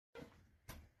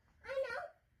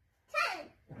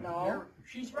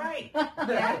She's right.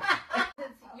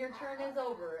 Your turn is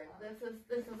over. This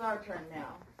is our turn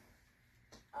now.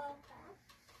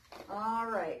 Okay. All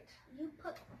right. You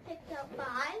picked up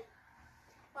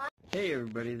 5. Hey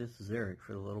everybody, this is Eric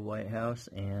for the Little White House,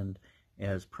 and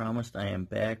as promised, I am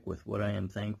back with what I am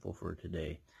thankful for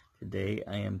today. Today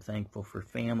I am thankful for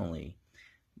family.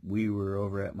 We were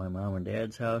over at my mom and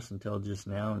dad's house until just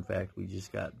now. In fact, we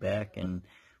just got back and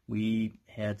we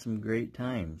had some great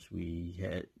times. We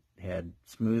had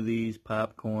smoothies,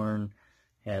 popcorn,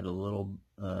 had a little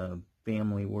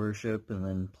family worship, and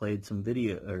then played some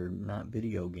not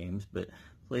video games, but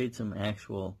played some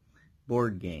actual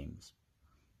board games.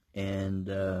 And,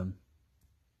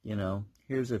 you know,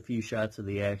 here's a few shots of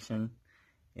the action.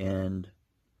 And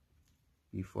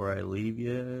before I leave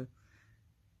you,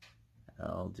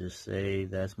 I'll just say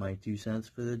that's my 2 cents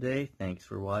for the day. Thanks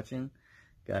for watching.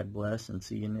 God bless, and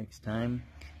see you next time.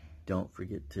 Don't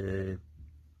forget to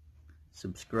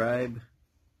subscribe,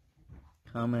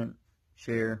 comment,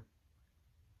 share,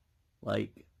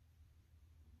 like,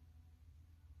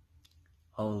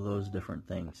 all of those different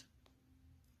things.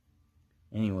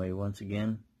 Anyway, once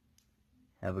again,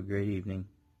 have a great evening.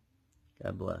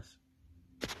 God bless.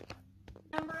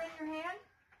 Number in your hand?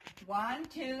 1,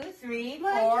 2, 3, 4.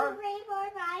 1, 2, 3, 4,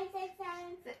 5, 6,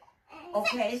 7, 6.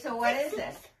 Okay, so what is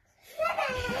this? 6.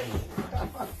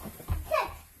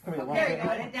 There you go.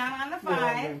 Put it down on the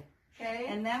 5. Okay.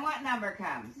 And then what number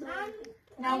comes?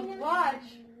 Now watch.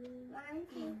 1,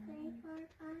 2, 3, 4,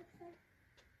 5, 6.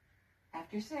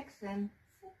 After 6, then.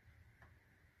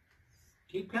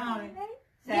 Keep counting. 7.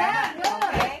 Yeah, good.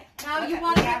 Okay. Now you Look,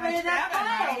 want to we get have a rid of that 7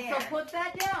 file, right so here. put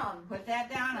that down. Put that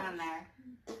down on there.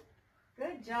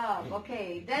 Good job.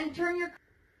 Okay, then turn your...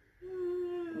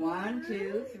 1,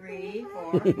 2, 3,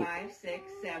 4, 5,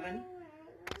 6, 7.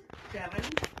 7.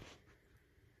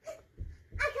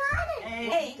 I got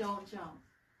it. 8. Don't jump.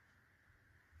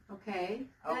 Okay.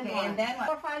 Okay, and then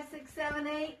what? 4, 5, 6, 7,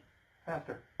 8.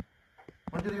 After.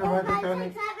 1, 2, 3, 4, 4, 5, 5, 6, 7,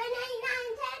 8, 6, 7, 8. 9,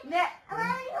 10. Ne- 11,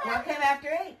 12. What came after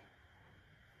 8? 1, 2,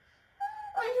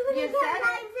 3, You 4, said 5,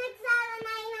 it. 6, 7,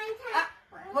 8, 9,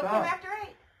 10. What came after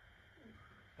 8?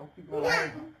 Don't keep going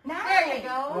higher. 9. There you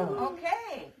go.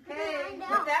 Okay. Okay.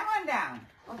 Put that one down.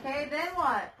 Okay, then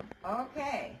what?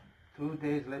 Okay. 2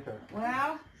 days later.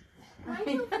 Well, 1, 2,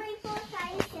 3, 4,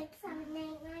 5, 6, 7,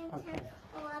 8, 9, 10,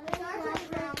 11, 12,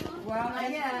 13. well,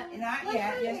 Not yet. not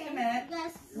yet. Just a minute.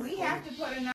 Yes. We have to put a